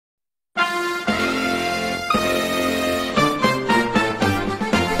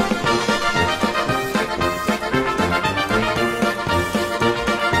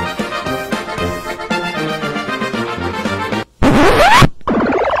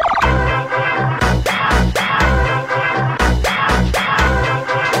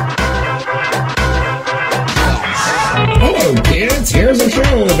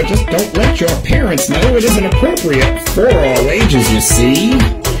your parents know it isn't appropriate for all ages, you see.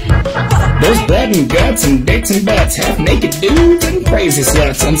 There's blood and guts and dicks and butts, half-naked dudes and crazy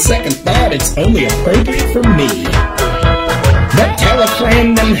sluts. On second thought, it's only appropriate for me. But tell a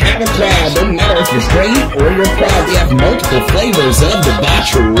friend and have a crowd. Don't matter if you're straight or you're proud. We have multiple flavors of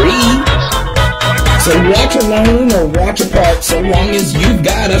debauchery. So watch alone or watch apart, so long as you've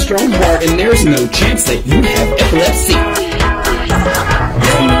got a strong heart and there's no chance that you have epilepsy.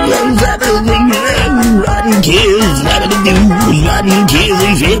 Rotten kids, rotten kids,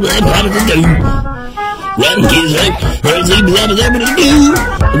 they feel like what to do. Rotten kids, rotten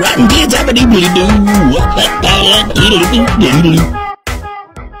kids,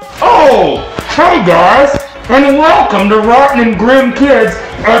 Oh, hey guys, and welcome to Rotn Grim Kids,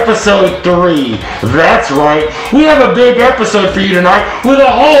 episode 3. That's right, we have a big episode for you tonight with a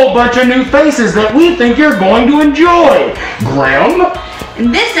whole bunch of new faces that we think you're going to enjoy. Grim? In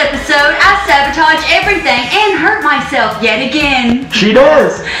this episode, I sabotage everything and hurt myself yet again. She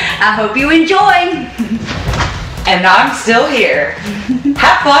does. I hope you enjoy. And I'm still here.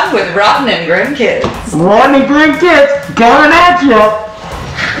 Have fun with Rotn Grim Kids. Rotn Grim Kids, coming at you.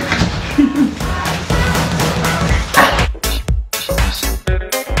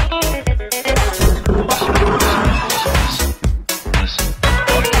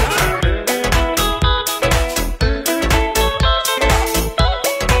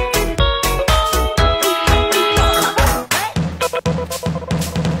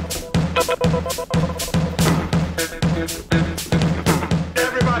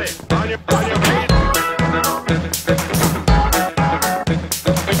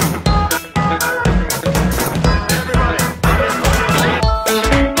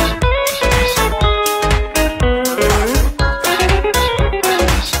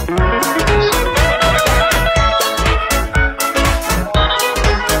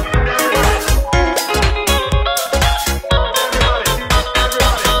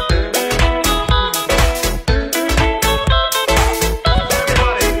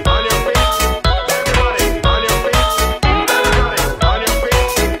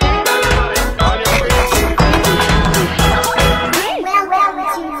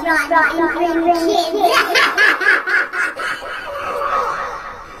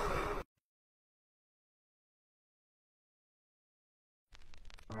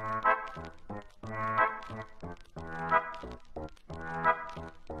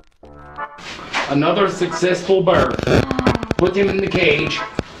 Another successful birth. Put him in the cage.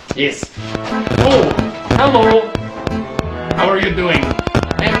 Yes. Oh, hello. How are you doing?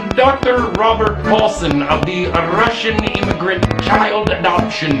 I'm Dr. Robert Paulson of the Russian Immigrant Child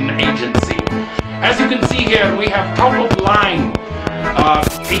Adoption Agency. As you can see here, we have top-of-line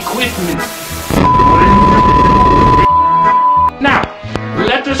equipment. Now,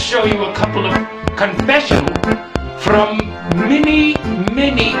 let us show you a couple of confessions from many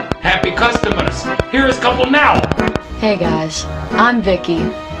happy customers. Here is a couple now. Hey guys, I'm Vicky.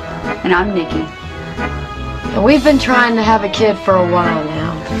 And I'm Nikki. And we've been trying to have a kid for a while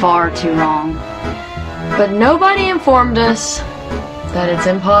now. Far too long. But nobody informed us that it's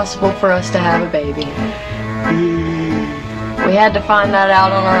impossible for us to have a baby. We had to find that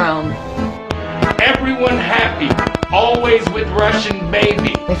out on our own. Everyone happy, always with Russian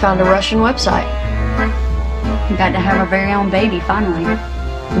baby. We found a Russian website. We got to have our very own baby finally.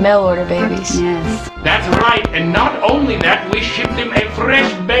 Mail order babies. Yes. That's right, and not only that, we shipped him a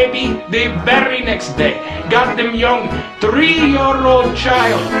fresh baby the very next day. Got them young 3-year-old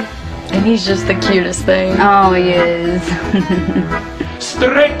child. And he's just the cutest thing. Oh, he is.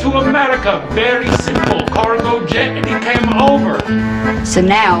 Straight to America, very simple. Cargo jet, and he came over. So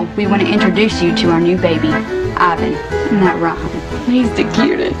now, we want to introduce you to our new baby, Ivan. Isn't that right? He's the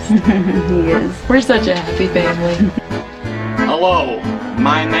cutest. He is. We're such a happy family. Hello,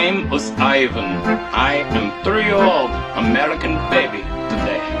 my name is Ivan. I am 3-year-old American baby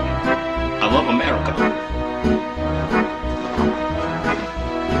today. I love America.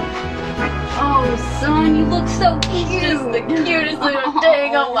 Oh, son, you look so cute. He's just the cutest little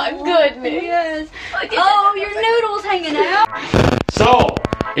thing. Oh my goodness. Yes. Oh, your noodle's hanging out. So,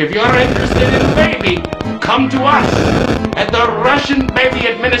 if you're interested in baby, come to us at the Russian Baby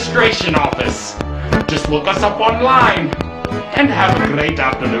Administration Office. Just look us up online and have a great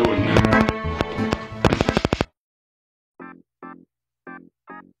afternoon.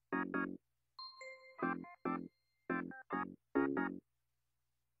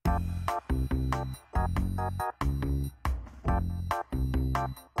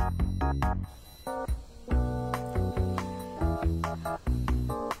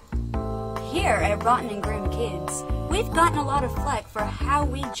 Here at Rotn Grim Kids, We've gotten a lot of flack for how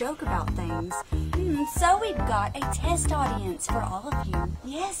we joke about things. So we've got a test audience for all of you.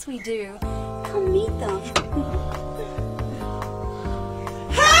 Yes, we do. Come meet them.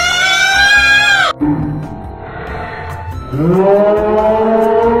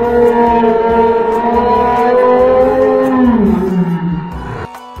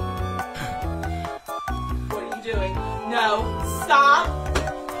 What are you doing? No. Stop.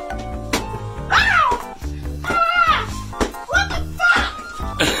 Ow! Ah! What the fuck?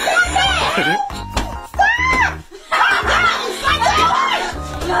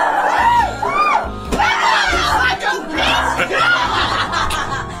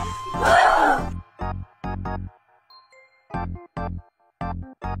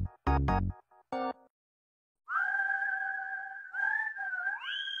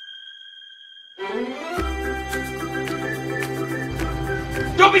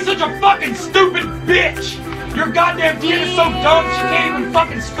 Don't be such a fucking stupid bitch! Your goddamn kid is so dumb she can't even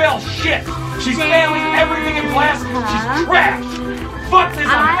fucking spell shit! She's failing everything in class, she's trash! Fuck this,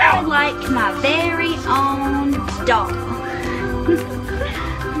 I'm I out! would like my very own doll.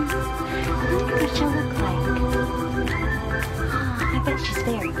 What she'll look like. I bet she's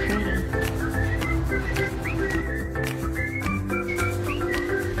very pretty.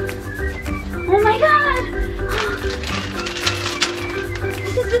 Oh my god!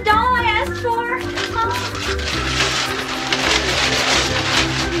 This is the doll I asked for!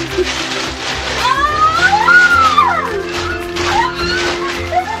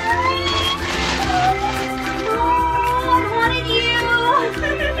 I wanted you!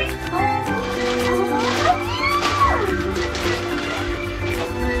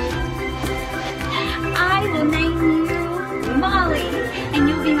 I will name you Molly, and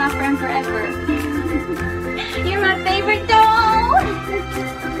you'll be my friend forever. You're my favorite doll!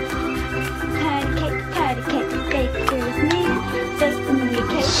 Patty cake, bake here with me. Bake for me a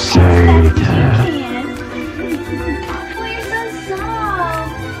cake as fast as you can. Oh, you're so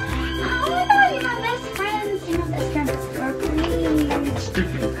soft. Oh my god, you're my best friend. You're my best friend forever, please.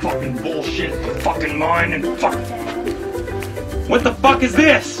 Stupid fucking bullshit, fucking mine and fuck. What the fuck is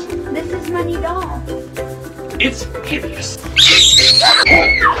this? This is my new doll. It's hideous.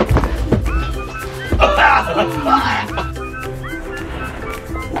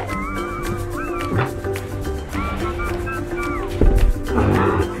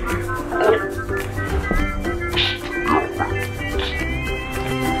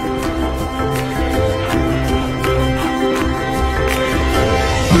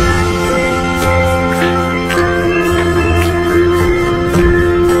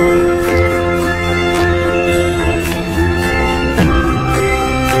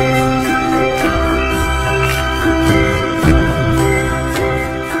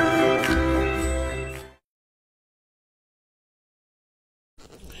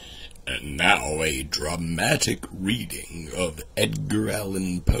 And now a dramatic reading of Edgar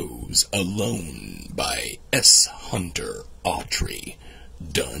Allan Poe's Alone by S. Hunter Autry,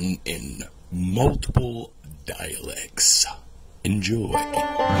 done in multiple dialects. Enjoy.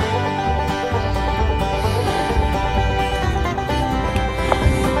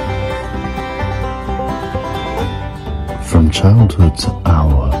 From childhood's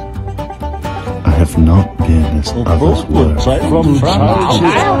hour, I have not been as others were. I have not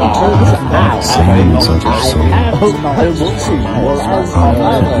seen as others saw. I have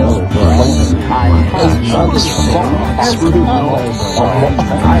not brightened my actions from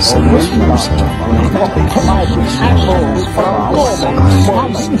I selected myself meditation. I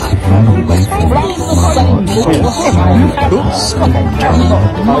ran away from my watch, the sun, and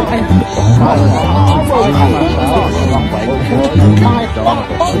all my in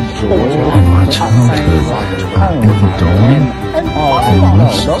my childhood, every dawn, I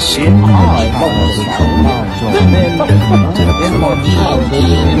must swim in powers from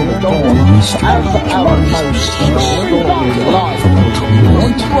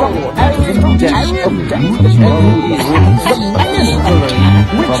every depth of the mystery from a torment from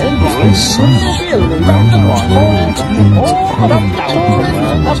the sun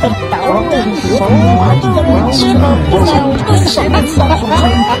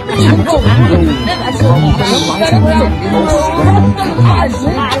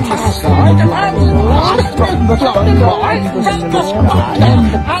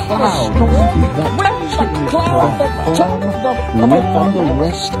round the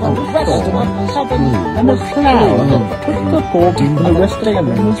rest of heaven and a cloud put the fork in the rest of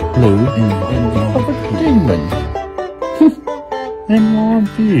heaven was blue of a demon. In one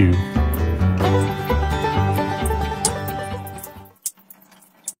view.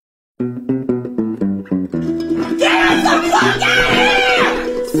 Get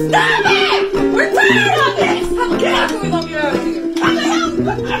Am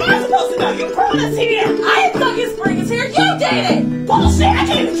I supposed to know you brought us here? I didn't fucking bring us here. You did it. Bullshit. I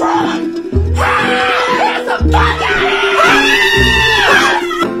can't even drunk. Hey, it's a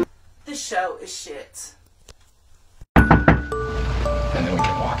fucking. This show is shit. And then we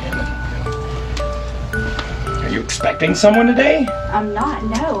can walk in. Are you expecting someone today? I'm not,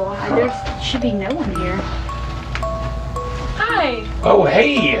 no. There should be no one here. Hi, Oh,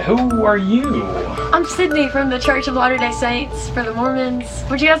 hey, who are you? I'm Sydney from the Church of Latter-day Saints for the Mormons.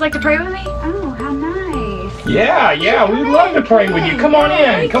 Would you guys like to pray with me? Oh, how nice. Yeah, we'd love to pray with you. Come on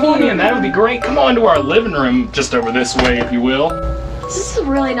in, that would be great. Come on to our living room, just over this way, if you will. This is a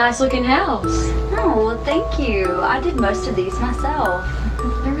really nice looking house. Oh, well, thank you. I did most of these myself.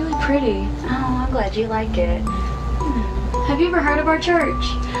 They're really pretty. Oh, I'm glad you like it. Have you ever heard of our church?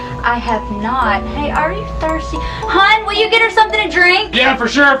 I have not. Hey, are you thirsty? Hon, will you get her something to drink? Yeah, for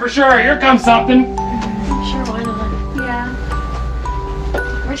sure. Here comes something. Sure, why not? Yeah.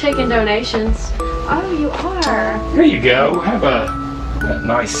 We're taking donations. Oh, you are? Here you go. Have a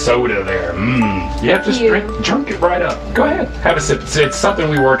nice soda there. Yeah, just drink it right up. Go ahead. Have a sip. It's something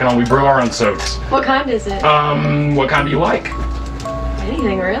we're working on. We brew our own sodas. What kind is it? What kind do you like?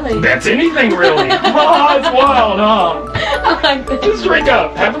 Anything, really. That's anything, really. Oh, it's wild, huh? I like this. Just drink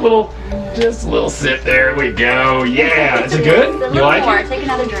up. Have a little sip. There we go. Yeah. Is it good? You like it? Take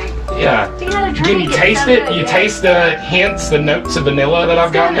another drink. Yeah. Take another drink. Can you taste it? You taste the hints, the notes of vanilla that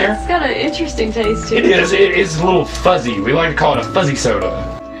I've got in there? It's got an interesting taste to It is. It is a little fuzzy. We like to call it a fuzzy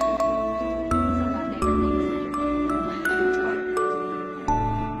soda.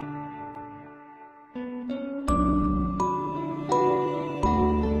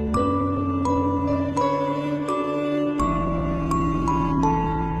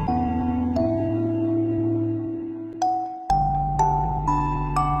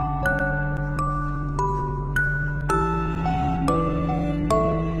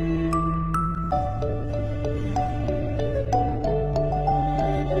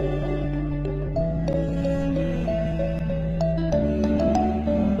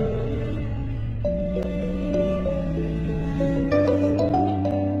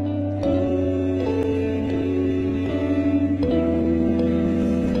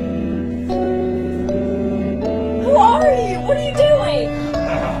 What are you doing?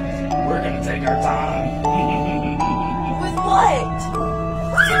 We're gonna take our time. With what?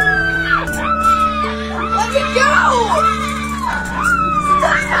 Let me go!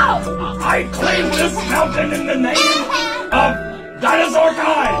 Stop! I claim this mountain in the name of dinosaur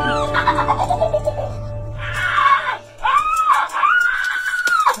kind.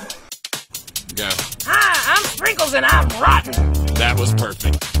 Go. Hi, I'm Sprinkles and I'm rotten. That was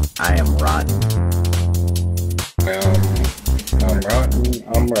perfect. I am rotten.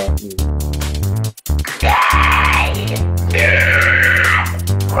 I'm rotten.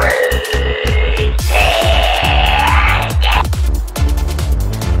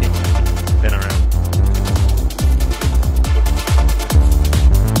 Been around.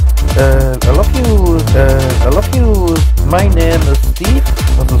 I love you. My name is Steve.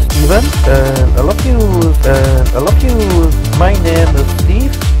 Also Steven. I love you. My name is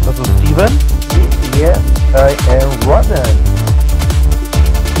Steve. Also Steven. Yes, I am rotten.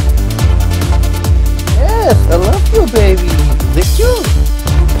 Yes, I love you, baby. Thank you.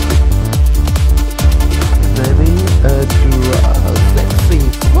 Baby, you are a sexy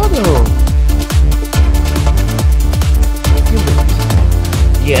photo. Thank you, baby.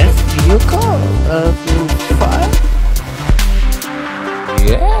 Yes, you call. To 5?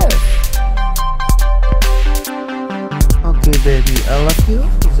 Yes. Okay, baby, I love you.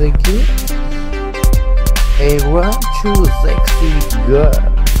 Thank you. Hey, one, two, sexy girl.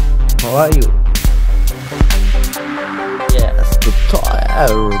 How are you? Yes, the toy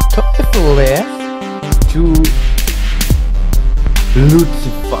left to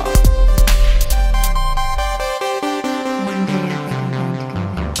Lucifer. One day I think I'm going to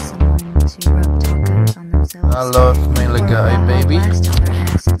convince someone to rub tacos on themselves. I love my little guy, baby. Blast on their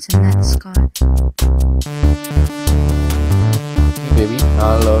acids in that Scott. Baby,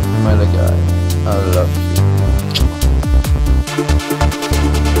 I love my little guy. I love you.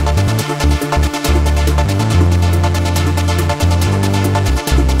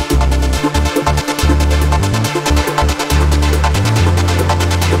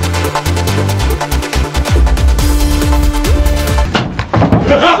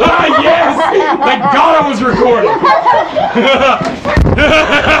 Yes! Thank God I was recording!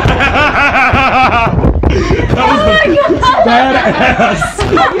 That was badass!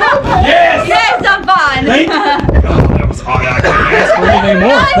 Yes! Yes, I'm fine. Thank you! Oh, that was hot. I couldn't ask for anything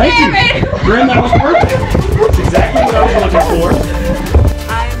more. Thank you! Grim, that was perfect. That's exactly what I was looking for.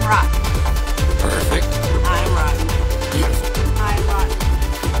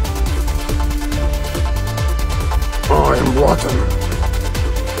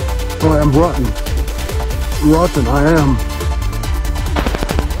 rotten. Rotten, I am.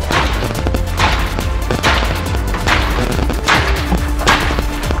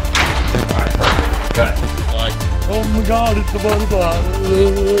 Cut. Oh my god, it's a butterfly.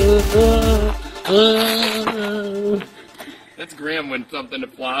 That's grim when something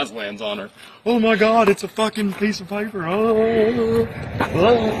that flies lands on her. Oh my god, it's a fucking piece of paper.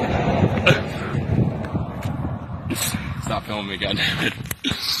 Stop filming me, goddammit.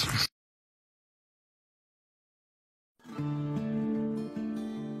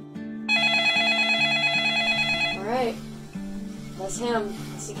 Alright. That's him.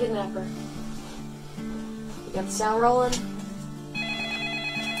 That's the kidnapper. You got the sound rolling? I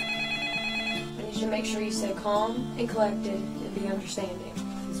need you to make sure you stay calm and collected and be understanding.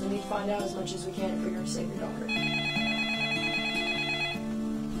 Because we need to find out as much as we can for your sake, your daughter.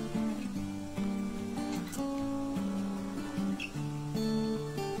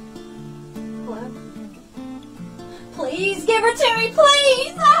 What? Please give her to me,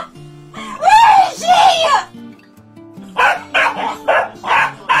 please! Where is she?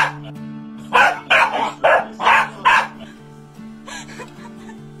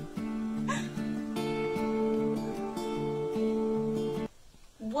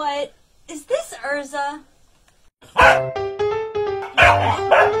 What? Is this Urza?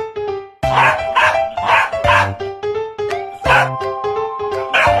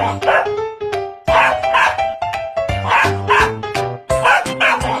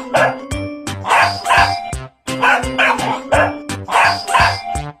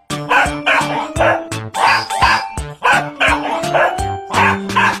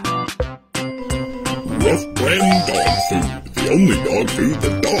 Wolf brand dog food, the only dog food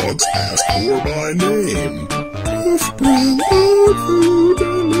that dogs ask for by name. Wolf brand dog food,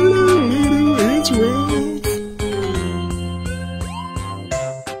 it's rough.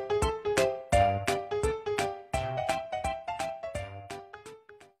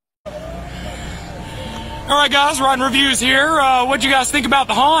 Alright guys, Rotn Reviews here. What'd you guys think about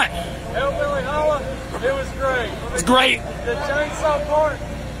the haunt? Hillbilly Holla, it was great. It's great. The chainsaw part,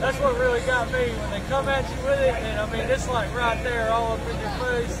 that's what really got me. When they come at you with it, and I mean, it's like right there, all up in your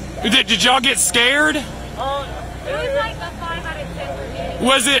face. Did y'all get scared? It was like a 5 out of 10 for me.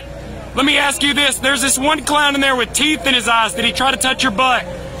 Was it? Let me ask you this. There's this one clown in there with teeth in his eyes. Did he try to touch your butt?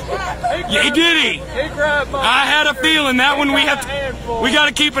 Yeah, did he? He grabbed my I had a feeling that one we got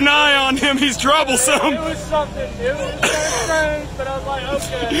to keep an eye on him. He's troublesome. It was something, it was strange, but I was like,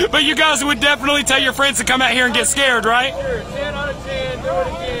 okay. But you guys would definitely tell your friends to come out here and get scared, right? Sure, 10 out of 10, do it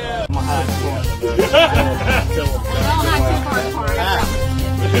again.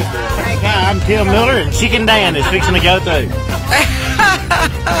 Hi, I'm Tim Miller, and Chicken Dan is fixing to go through.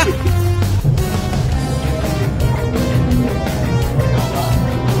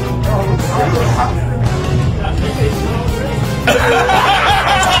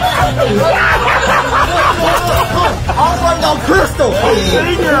 I was waiting on Crystal. He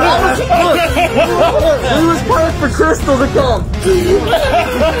was praying for Crystal to come. What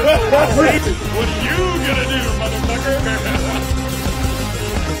are you gonna do, motherfucker?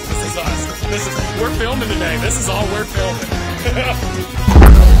 This is us. We're filming today. This is all we're filming.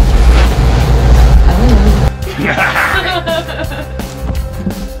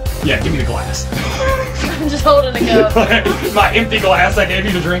 Yeah, give me the glass. I'm just holding a cup. My empty glass I gave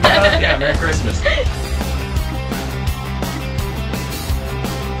you to drink out of? Yeah, Merry Christmas.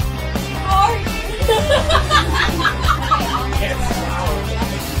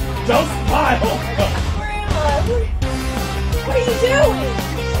 Don't smile! What are you doing?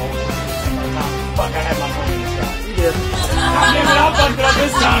 Fuck, I had my phone in the shot. You did. I'll fuck it up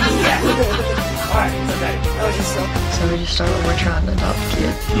this time. Alright, it's okay. So we just start when we're trying to adopt a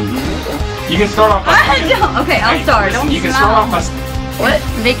kid. You can start off by... Okay, I'll start. Listen, Don't you can start off by... What?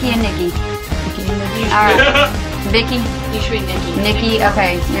 Vicky and Nikki. Vicky and Nikki. Alright. Vicky. You should be Nikki. Nikki,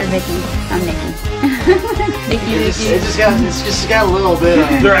 okay, you're Vicky. I'm Nikki. Nikki, Vicky. It's just got a little bit of...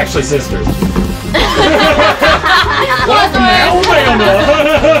 They're actually sisters. What the Alabama?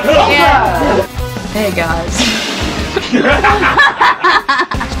 Yeah. Hey guys.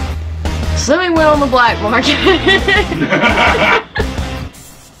 Swimming went on the black market.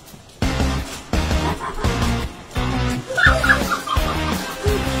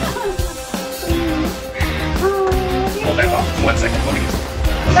 Hold that up. 1 second. Let me get...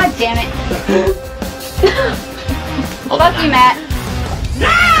 God damn it. Fuck you, Matt.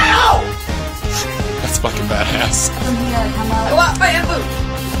 No! That's fucking badass. Come here, come up. What bamboo?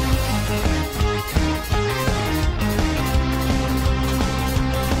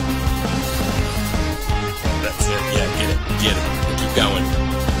 That's it. Yeah, get it. Get it. Keep going.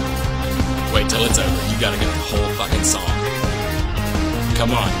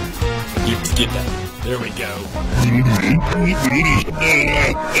 Come on. Get that. There we go.